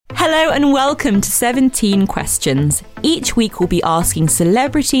Hello and welcome to 17 Questions. Each week we'll be asking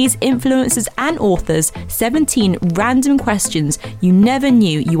celebrities, influencers and authors 17 random questions you never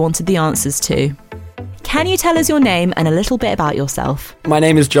knew you wanted the answers to. Can you tell us your name and a little bit about yourself? My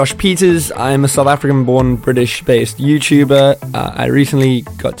name is Josh Peters. I'm a South African-born, British-based YouTuber. I recently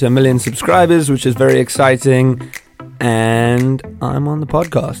got to 1 million subscribers, which is very exciting. And I'm on the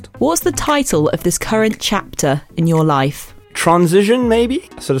podcast. What's the title of this current chapter in your life? Transition, maybe?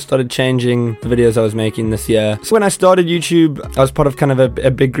 I sort of started changing the videos I was making this year. So when I started YouTube, I was part of kind of a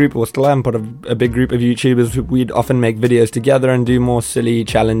big group, or still am part of a big group of YouTubers. We'd often make videos together and do more silly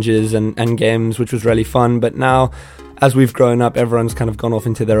challenges and games, which was really fun. But now, as we've grown up, everyone's kind of gone off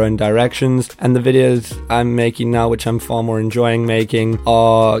into their own directions. And the videos I'm making now, which I'm far more enjoying making,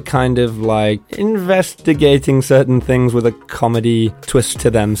 are kind of like investigating certain things with a comedy twist to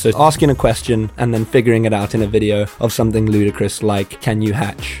them. So asking a question and then figuring it out in a video of something ludicrous like, can you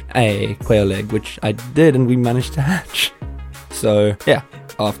hatch a quail egg? Which I did, and we managed to hatch. So yeah,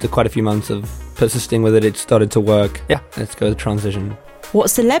 after quite a few months of persisting with it, it started to work. Yeah, let's go with transition.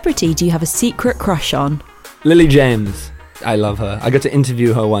 What celebrity do you have a secret crush on? Lily James. I love her. I got to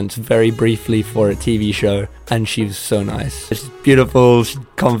interview her once very briefly for a TV show, and she was so nice. She's beautiful, she's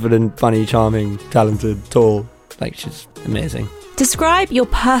confident, funny, charming, talented, tall. Like, she's amazing. Describe your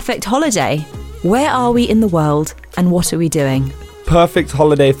perfect holiday. Where are we in the world and what are we doing? Perfect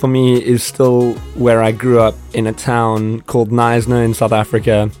holiday for me is still where I grew up, in a town called Knysna in South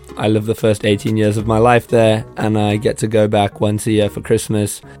Africa. I lived the first 18 years of my life there, and I get to go back once a year for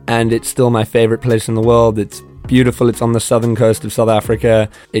Christmas. And it's still my favorite place in the world. It's beautiful. It's on the southern coast of South Africa.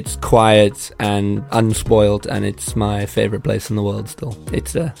 It's quiet and unspoilt, and it's my favorite place in the world still.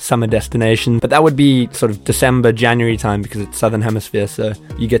 It's a summer destination, but that would be sort of December, January time, because it's southern hemisphere, so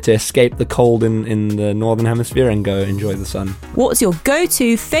you get to escape the cold in the northern hemisphere and go enjoy the sun. What's your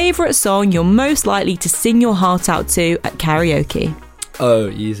go-to favourite song you're most likely to sing your heart out to at karaoke? Oh,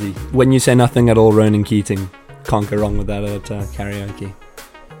 easy. When You Say Nothing at All, Ronan Keating. Can't go wrong with that at karaoke.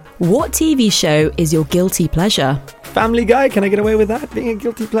 What TV show is your guilty pleasure? Family Guy, can I get away with that being a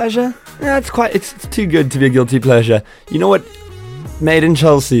guilty pleasure? Yeah, it's too good to be a guilty pleasure. You know what? Made in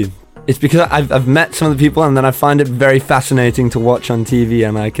Chelsea. It's because I've met some of the people, and then I find it very fascinating to watch on TV,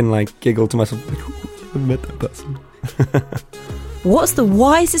 and I can like giggle to myself, like, I've met that person. What's the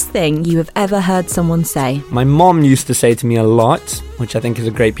wisest thing you have ever heard someone say? My mom used to say to me a lot, which I think is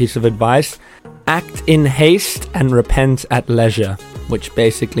a great piece of advice: act in haste and repent at leisure. Which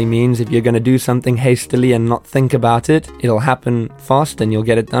basically means if you're going to do something hastily and not think about it, it'll happen fast and you'll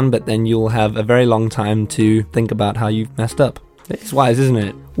get it done, but then you'll have a very long time to think about how you've messed up. It's wise, isn't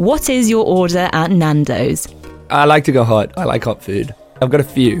it? What is your order at Nando's? I like to go hot. I like hot food. I've got a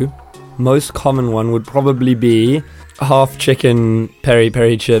few. Most common one would probably be half chicken,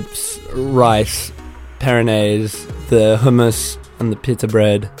 peri-peri chips, rice, Peronaise, the hummus and the pita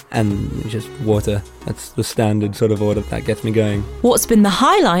bread, and just water. That's the standard sort of order that gets me going. What's been the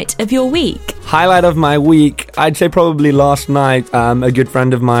highlight of your week? Highlight of my week, I'd say probably last night. A good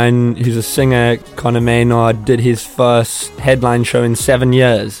friend of mine who's a singer, Connor Maynard, did his first headline show in 7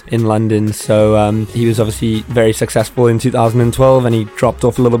 years in London. So he was obviously very successful in 2012, and he dropped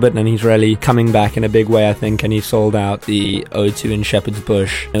off a little bit, and he's really coming back in a big way, I think, and he sold out the O2 in Shepherd's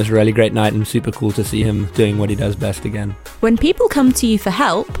Bush. It was a really great night and super cool to see him doing what he does best again. When people come to you for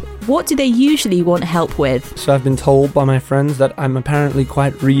help, what do they usually want help with? So I've been told by my friends that I'm apparently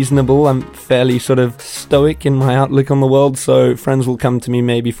quite reasonable. I'm fairly sort of stoic in my outlook on the world, so friends will come to me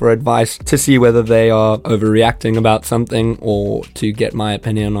maybe for advice to see whether they are overreacting about something, or to get my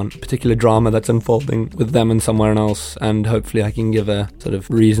opinion on a particular drama that's unfolding with them and someone else, and hopefully I can give a sort of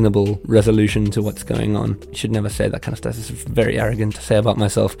reasonable resolution to what's going on. You should never say that kind of stuff. It's very arrogant to say about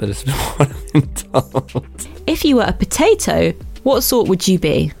myself, but it's what I've been told. If you were a potato, what sort would you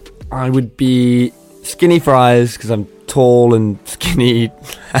be? I would be skinny fries, because I'm tall and skinny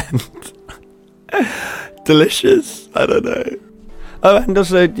and delicious. I don't know. Oh, and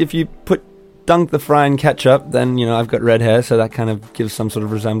also if you dunk the fry in ketchup, then, you know, I've got red hair, so that kind of gives some sort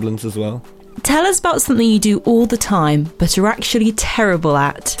of resemblance as well. Tell us about something you do all the time, but are actually terrible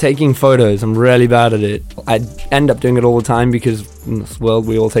at. Taking photos. I'm really bad at it. I end up doing it all the time because in this world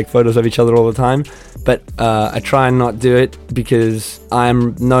we all take photos of each other all the time. But I try and not do it because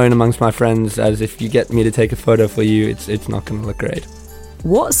I'm known amongst my friends as, if you get me to take a photo for you, it's not going to look great.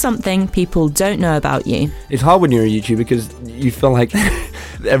 What's something people don't know about you? It's hard when you're a YouTuber because you feel like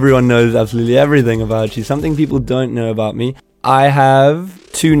everyone knows absolutely everything about you. Something people don't know about me: I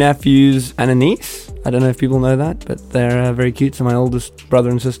have 2 nephews and a niece. I don't know if people know that, but they're very cute. So my oldest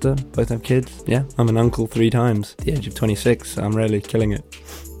brother and sister both have kids. Yeah, I'm an uncle 3 times at the age of 26, so I'm really killing it.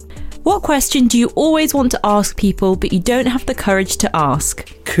 What question do you always want to ask people but you don't have the courage to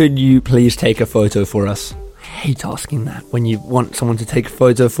ask? Could you please take a photo for us? I hate asking that. When you want someone to take a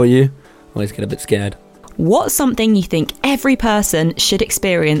photo for you, I always get a bit scared. What's something you think every person should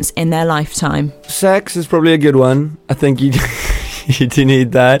experience in their lifetime? Sex is probably a good one. I think you do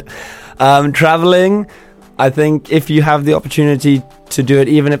need that. Traveling, I think if you have the opportunity to do it,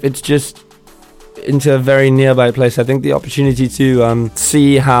 even if it's just into a very nearby place, I think the opportunity to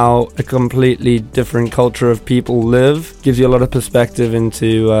see how a completely different culture of people live gives you a lot of perspective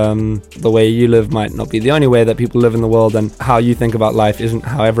into the way you live might not be the only way that people live in the world, and how you think about life isn't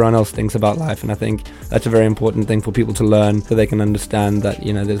how everyone else thinks about life. And I think that's a very important thing for people to learn, so they can understand that,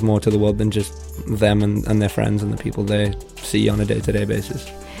 you know, there's more to the world than just them and their friends and the people they see on a day-to-day basis.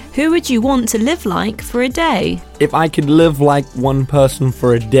 Who would you want to live like for a day? If I could live like one person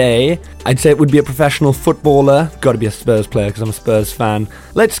for a day, I'd say it would be a professional footballer. Got to be a Spurs player because I'm a Spurs fan.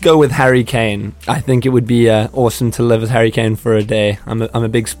 Let's go with Harry Kane. I think it would be awesome to live as Harry Kane for a day. I'm a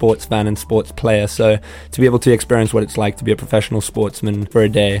big sports fan and sports player, so to be able to experience what it's like to be a professional sportsman for a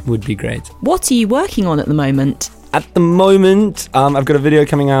day would be great. What are you working on at the moment? At the moment, I've got a video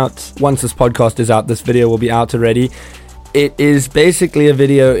coming out. Once this podcast is out, this video will be out already. It is basically a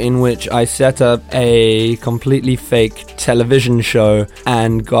video in which I set up a completely fake television show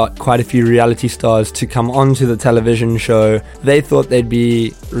and got quite a few reality stars to come onto the television show. They thought they'd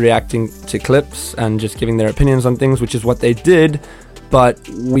be reacting to clips and just giving their opinions on things, which is what they did, but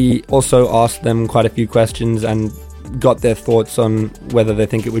we also asked them quite a few questions and got their thoughts on whether they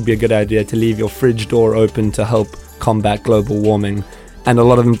think it would be a good idea to leave your fridge door open to help combat global warming. And a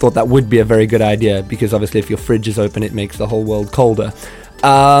lot of them thought that would be a very good idea, because obviously if your fridge is open, it makes the whole world colder.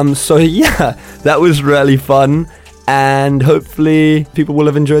 So yeah, that was really fun, and hopefully people will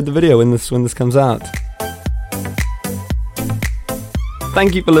have enjoyed the video when this comes out.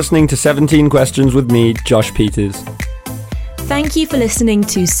 Thank you for listening to 17 Questions with me, Josh Peters. Thank you for listening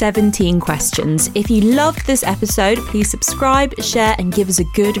to 17 Questions. If you loved this episode, please subscribe, share, and give us a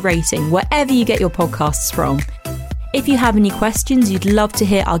good rating wherever you get your podcasts from. If you have any questions you'd love to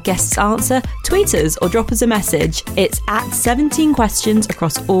hear our guests answer, tweet us or drop us a message. It's at 17 Questions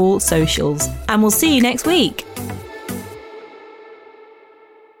across all socials. And we'll see you next week.